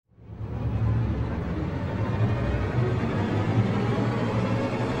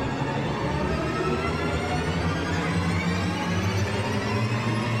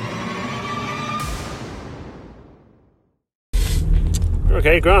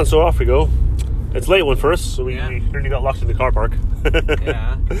Okay, grand. So off we go. It's late one for us, so we nearly got locked in the car park.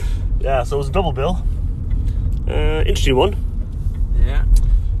 Yeah. Yeah, so it was a double bill. Interesting one. Yeah.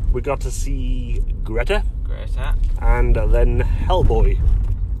 We got to see Greta. Greta. And then Hellboy.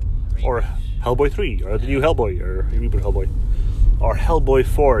 Reboot. Or Hellboy 3, or the new Hellboy, or a reboot Hellboy. Or Hellboy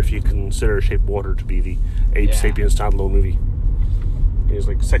 4, if you consider Shape of Water to be the Ape Sapien standalone movie. He's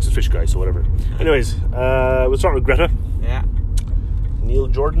like sexist fish guy, so whatever. Anyways, we'll start with Greta. Yeah. Neil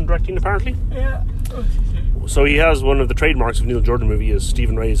Jordan directing, apparently. Yeah. So he has one of the trademarks of Neil Jordan movie is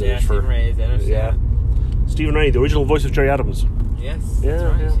Stephen Ray's in it. Stephen Ray's in it, yeah. Stephen Ray, the original voice of Jerry Adams. Yes, that's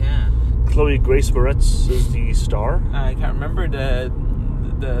right, yeah. Chloe Grace Moretz is the star. I can't remember the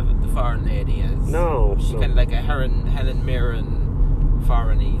foreign lady is. No. She's kind of like a Helen Mirren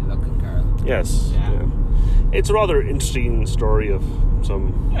foreign-y looking girl. Yes. Yeah. It's a rather interesting story of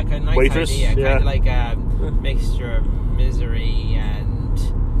some kind of nice waitress. Idea. Kind of like a mixture of Misery and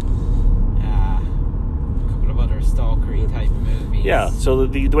a couple of other stalkery type of movies. Yeah, so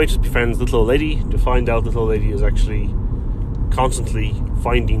the waitress befriends the little lady to find out the little lady is actually constantly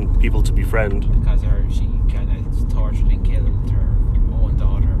finding people to befriend. Because she kind of tortured and killed her own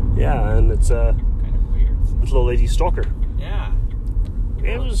daughter. Yeah, and it's a kind of weird little lady stalker. Yeah.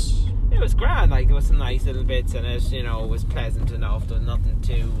 It was grand, like there was some nice little bits in it, it was pleasant enough, there was nothing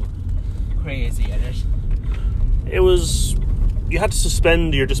too crazy in it. It was, you had to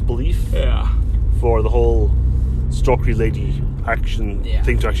suspend your disbelief for the whole stalkery lady action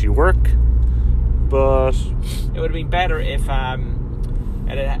thing to actually work, but it would have been better if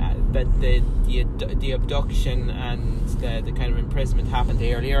the abduction and the kind of imprisonment happened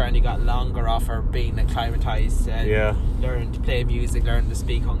earlier and you got longer off her being acclimatized and learning to play music, learning to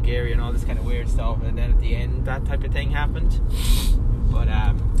speak Hungarian, all this kind of weird stuff, and then at the end that type of thing happened. But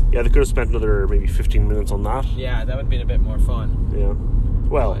they could have spent another maybe 15 minutes on that. Yeah, that would have been a bit more fun. Yeah.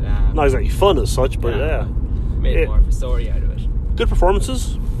 Well, not exactly fun as such, but made more of a story out of it. Good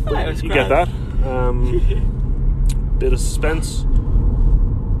performances. Yeah, it was you grand. Get that. Bit of suspense.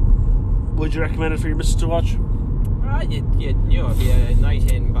 Would you recommend it for your missus to watch? It'd be a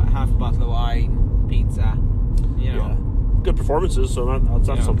night in, half a bottle of wine, pizza, Yeah. Good performances, so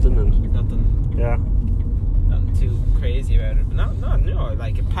that's something. And nothing. Yeah. Nothing too crazy about it, but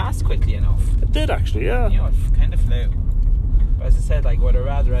like it passed quickly enough. It did actually, yeah. It kind of flew. But as I said, like would have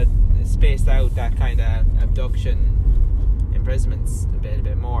rather spaced out that kind of abduction, imprisonments a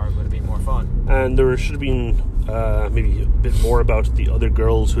bit more. It would have been more fun. And there should have been maybe a bit more about the other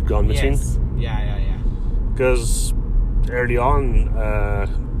girls who'd gone missing. Yes. Yeah. Because early on,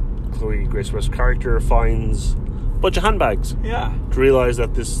 Chloe Grace Moretz's character finds a bunch of handbags. Yeah. To realise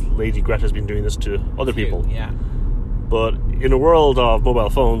that this lady Greta has been doing this to other people. Yeah. But in a world of mobile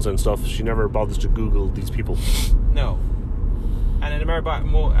phones and stuff, she never bothers to Google these people. No. And in a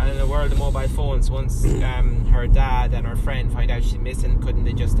world of mobile phones, once her dad and her friend find out she's missing, couldn't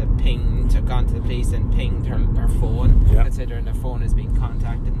they just have gone to the police and pinged her phone, considering the phone has been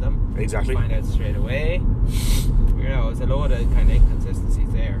contacting them? Exactly. Find out straight away. There's a load of kind of inconsistencies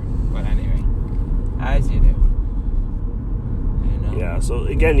there. But anyway, as you do. Yeah, so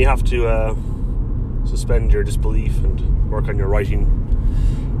again, you have to suspend your disbelief and work on your writing.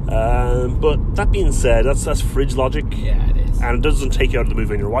 But that being said, that's fridge logic. Yeah, it is. And it doesn't take you out of the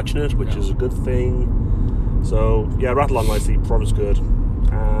movie when you're watching it, which is a good thing. So, rattle on nicely. Performance good.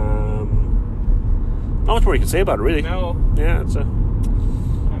 Not much more you can say about it, really. No. Yeah, it's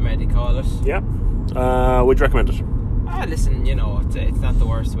I'm ready to call it. Yeah. Would you recommend it? Listen, it's not the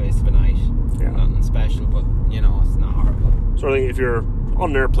worst waste of a night. Yeah. Nothing special, but, it's not horrible. Sort of thing, if you're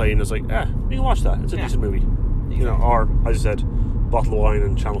on an airplane, it's like, you can watch that. It's a decent movie. Exactly. Or, as I said, bottle of wine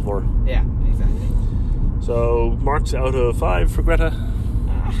and Channel 4. Yeah, exactly. So, marks out of 5 for Greta?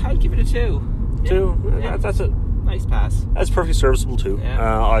 I'll give it a 2. 2? Yeah. That's it. Nice pass. That's perfectly serviceable too. Yeah,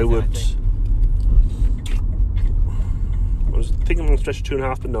 I was thinking I'm going to stretch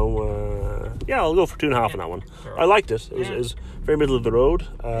 2.5, but no. I'll go for 2.5 on that one. Sure. I liked it. It was very middle of the road.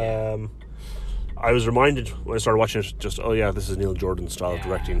 I was reminded when I started watching it, this is Neil Jordan's style of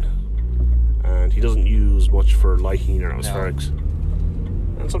directing. And he doesn't use much for lighting or atmospherics.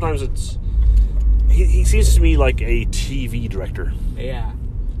 And sometimes he seems to me like a TV director. Yeah.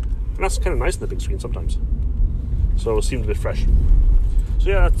 And that's kind of nice on the big screen sometimes. So it seemed a bit fresh.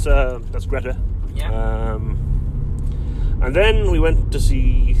 So that's Greta. Yeah. And then we went to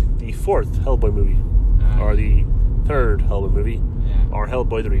see the 4th Hellboy movie. Or the 3rd Hellboy movie. Yeah. Or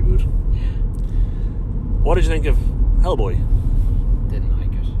Hellboy the reboot. What did you think of Hellboy? Didn't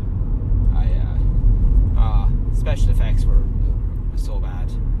like it. Special effects were so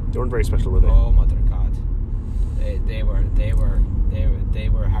bad. They weren't very special, were they? Oh, mother of God. They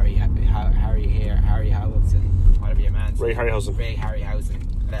performance. Ray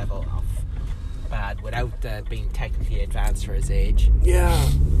Harryhausen level of bad without being technically advanced for his age. Yeah.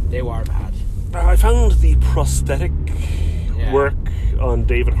 They were bad. I found the prosthetic work on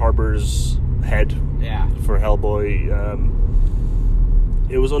David Harbour's head for Hellboy,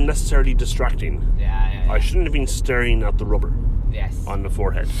 it was unnecessarily distracting. Yeah. I shouldn't have been staring at the rubber on the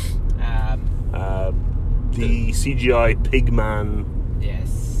forehead. The CGI Pigman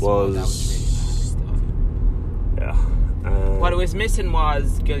was really bad stuff. What it was missing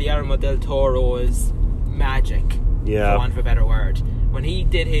was Guillermo del Toro's magic, for want of a better word. When he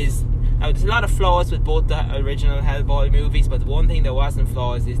did his... Now, there's a lot of flaws with both the original Hellboy movies, but the one thing that wasn't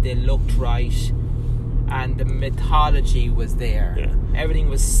flaws is they looked right and the mythology was there. Everything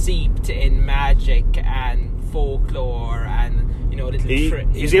was steeped in magic and folklore and,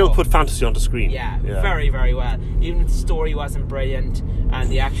 he's able to put fantasy onto screen. Very, very well. Even if the story wasn't brilliant and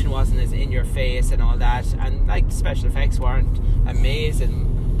the action wasn't as in your face and all that, and the special effects weren't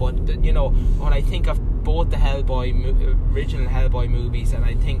amazing, but when I think of both the original Hellboy movies, and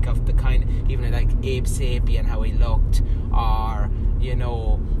I think of the kind, even like Abe Sapien, how he looked, or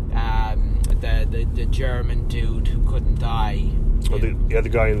the German dude who couldn't die. The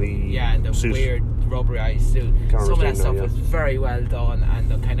guy in the suit. Weird rubberized suit. Some of that stuff was very well done, and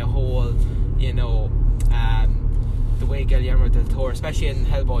the kind of whole, the way Guillermo del Toro, especially in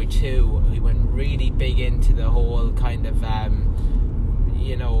Hellboy 2, he went really big into the whole kind of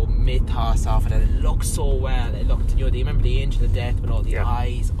mythos of it, and it looked so well. It looked, do you remember the Angel of Death with all the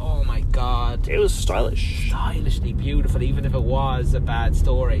eyes? Oh my god, it was stylishly beautiful, even if it was a bad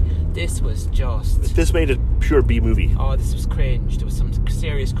story. This made it pure B movie. Oh, this was cringe. There was some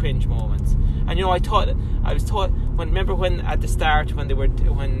serious cringe moments, and I was taught when at the start when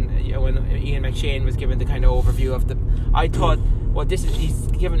Ian McShane was given the kind of overview of I thought, well, he's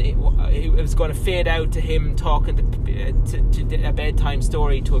given it was going to fade out to him talking to a bedtime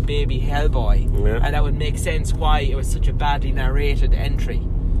story to a baby Hellboy, and that would make sense why it was such a badly narrated entry.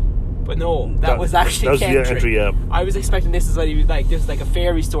 But no, that was actually the entry. I was expecting this is what he was like. This was like a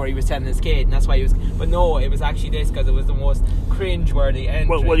fairy story he was telling his kid, and that's why he was. But no, it was actually this, because it was the most cringe-worthy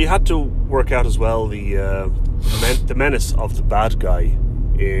entry. Well, you had to work out as well the menace of the bad guy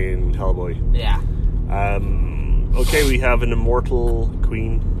in Hellboy. Yeah. Okay, we have an immortal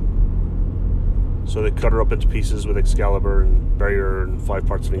queen. So they cut her up into pieces with Excalibur and bury her in 5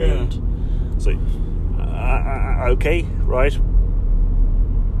 parts of England. So, okay, right.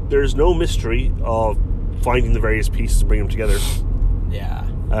 There's no mystery of finding the various pieces and bringing them together. Yeah.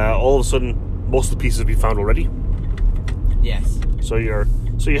 All of a sudden, most of the pieces have been found already. Yes. So you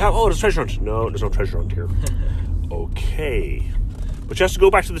have, there's treasure hunt. No, there's no treasure hunt here. Okay. But she has to go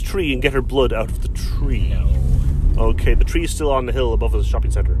back to the tree and get her blood out of the tree. No. Okay, the tree is still on the hill above the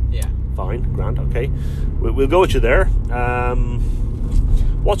shopping centre. Yeah. Fine, grand, okay. We'll go with you there.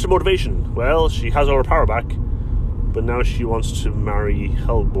 What's her motivation? Well, she has all her power back, but now she wants to marry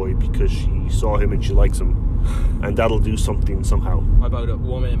Hellboy because she saw him and she likes him. And that'll do something somehow. What about a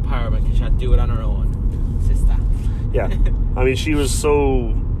woman empowerment? Can she not do it on her own? Sister. Yeah. I mean, she was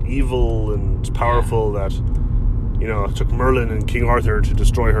so evil and powerful that, it took Merlin and King Arthur to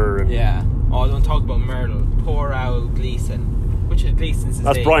destroy her. And Oh, don't talk about Merlin. Poor Al Gleason. Which of Gleason's his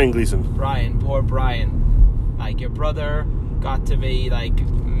That's name? Brian Gleason. Poor Brian. Like, your brother got to be, like,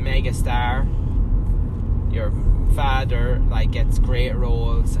 mega star. Your father, like, gets great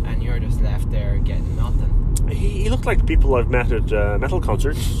roles, and you're just left there getting nothing. He looked like people I've met at metal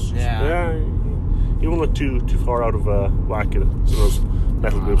concerts. Yeah. He won't look too far out of whack at some of those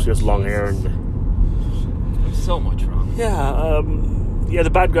metal groups. He has long hair and... So much wrong. Yeah, the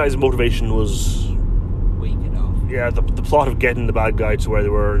bad guy's motivation was weak enough. Yeah, the plot of getting the bad guy to where they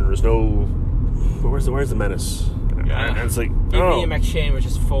were, and there's no... Where's the menace? And it's like... Even Ian McShane was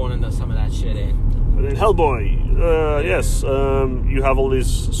just phoning some of that shit in. And then Hellboy, yes, you have all these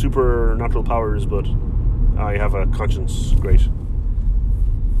supernatural powers, but I have a conscience. Great.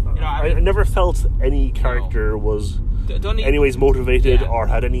 I never felt any character was anyways motivated or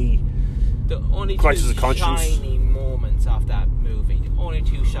had any crisis of conscience. The only 2 shining moments of that movie, the only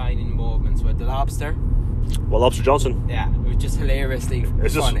 2 shining moments were the Lobster. Well, Lobster Johnson. Yeah, it was just hilariously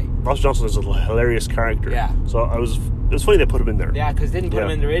funny. Lobster Johnson is a hilarious character. Yeah. So it was funny they put him in there. Yeah, because they didn't put him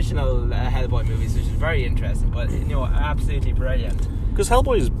in the original Hellboy movies, which is very interesting, but absolutely brilliant. Because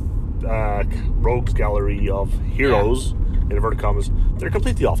Hellboy's rogues gallery of heroes, in inverted commas, they're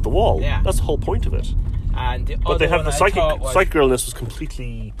completely off the wall. Yeah. That's the whole point of it. And but they have the psychic girlness was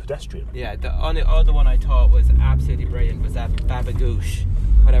completely pedestrian. Yeah, the only other one I thought was absolutely brilliant was that Baba Goosh,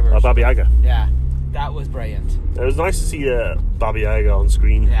 whatever. Baba Yaga. Yeah. That was brilliant. It was nice to see Baba Yaga on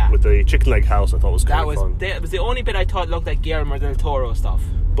screen with the chicken leg house. I thought was kind of fun. That was the only bit I thought looked like Guillermo del Toro stuff.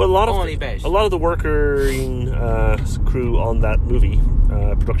 But a lot of the working crew on that movie,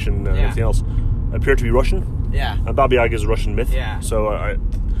 production and everything else, appeared to be Russian. Yeah. And Baba Yaga is a Russian myth. Yeah. So I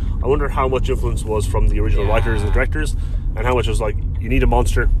wonder how much influence was from the original writers and directors, and how much was like, you need a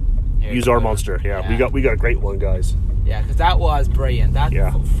monster, use our monster. Yeah, we got a great one, guys. Yeah, because that was brilliant. That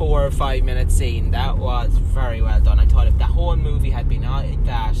 4 or 5 minute scene, that was very well done. I thought if the whole movie had been like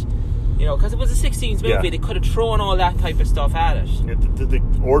that, you know, because it was a 16s movie, they could have thrown all that type of stuff at it. Yeah, the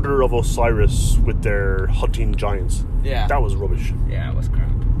Order of Osiris with their hunting giants. Yeah. That was rubbish. Yeah, it was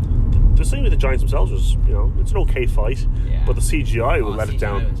crap. The scene with the giants themselves was, you know, it's an okay fight, but the CGI will let it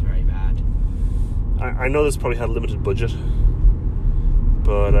down. It was very bad. I know this probably had a limited budget,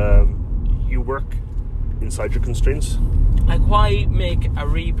 but you work inside your constraints. Like, why make a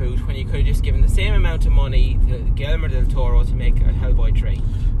reboot when you could have just given the same amount of money to Guillermo del Toro to make a Hellboy 3?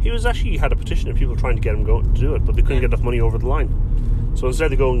 He had a petition of people trying to get him to do it, but they couldn't get enough money over the line. So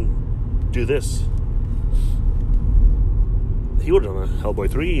instead they go and do this. He would have done a Hellboy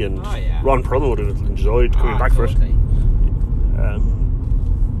 3, and Ron Perlman would have enjoyed coming back for it. There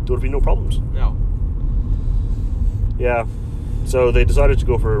would have been no problems. No. Yeah. So they decided to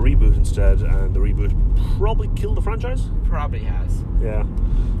go for a reboot instead, and the reboot probably killed the franchise? Probably has. Yeah.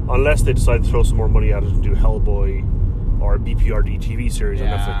 Unless they decide to throw some more money at it and do Hellboy or a BPRD TV series on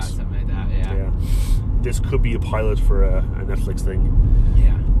Netflix. Something like that, yeah. This could be a pilot for a Netflix thing.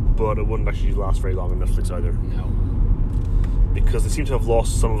 Yeah. But it wouldn't actually last very long on Netflix either. No. Because they seem to have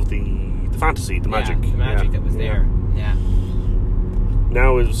lost some of the fantasy, the magic. The magic that was there. Yeah.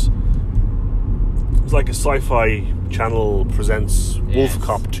 Now it's like a sci-fi channel presents Wolf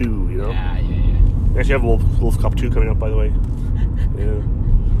Cop 2, you know? Yeah. We actually have Wolf Cop 2 coming up, by the way. Yeah.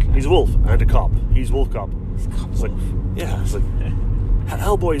 He's a wolf and a cop. He's Wolf Cop. It's like, it's like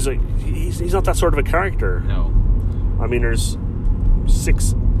Hellboy's like, he's not that sort of a character. No. I mean, there's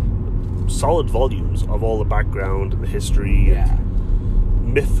 6 solid volumes of all the background and the history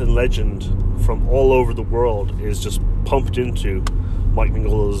and myth and legend from all over the world is just pumped into Mike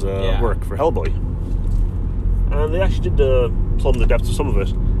Minghola's work for Hellboy. And they actually did plumb the depths of some of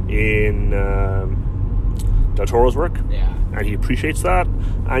it in Del Toro's work. Yeah. And he appreciates that,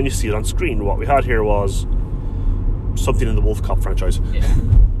 and you see it on screen. What we had here was something in the Wolf Cop franchise. Yeah,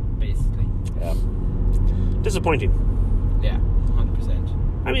 basically. Yeah. Disappointing. Yeah,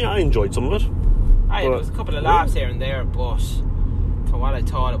 100%. I mean, I enjoyed some of it. There was a couple of laughs here and there, but for what I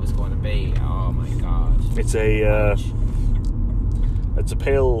thought it was going to be, oh my god. It's a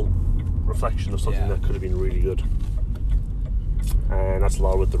pale reflection of something that could have been really good. And that's a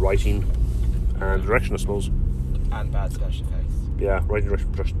lot with the writing and direction, I suppose. And bad special effects. Yeah, writing,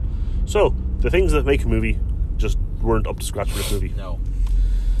 direction, production. So, the things that make a movie just weren't up to scratch for this movie. No.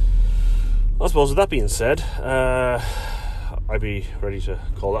 I suppose with that being said, I'd be ready to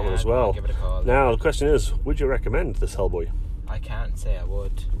call that one as well. Give it a call. Now, the question is, would you recommend this Hellboy? I can't say I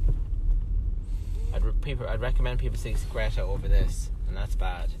would. I'd recommend people see Greta over this, and that's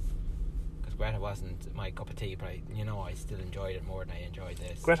bad. Because Greta wasn't my cup of tea, but I still enjoyed it more than I enjoyed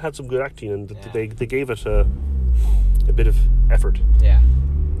this. Greta had some good acting, and they gave it a bit of effort. Yeah.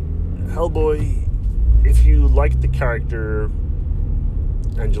 Hellboy, if you like the character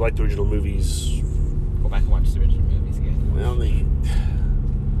and you like the original movies, go back and watch the original movies again. Well,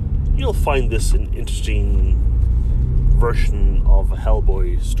 you'll find this an interesting version of a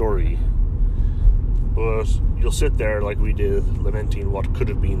Hellboy story. But you'll sit there like we did, lamenting what could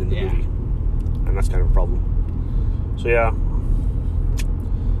have been in the movie. And that's kind of a problem. So yeah,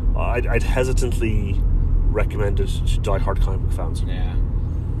 I'd hesitantly recommend it to die-hard comic book fans. Yeah.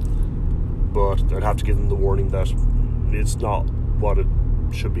 But I'd have to give them the warning that it's not what it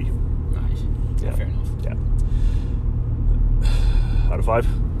should be. Right. Yeah, fair enough. Yeah. Out of 5?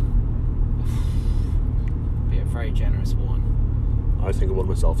 Be a very generous 1. I think of 1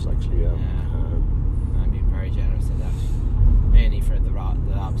 myself, actually, yeah. I'm being very generous in that. Mainly for the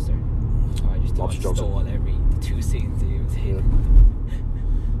lobster. So I just stole every 2 scenes he was in.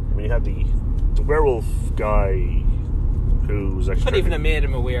 I mean, you had the werewolf guy who was actually... Couldn't even have made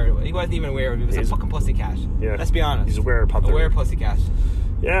him aware. He wasn't even aware. He was a fucking pussycat. Yeah. Let's be honest. He's a werepanther. A werepussycat.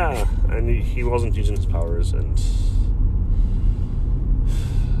 Yeah, and he wasn't using his powers, and...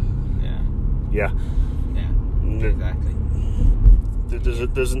 Yeah. Yeah, exactly.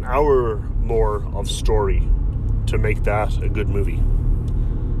 There's an hour more of story to make that a good movie.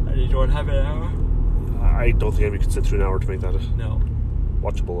 And you don't have an hour? I don't think anybody could sit through an hour to make that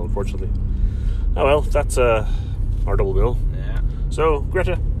watchable, unfortunately. Oh well, that's our double bill. Yeah. So,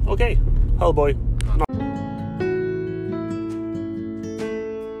 Greta, okay, Hellboy.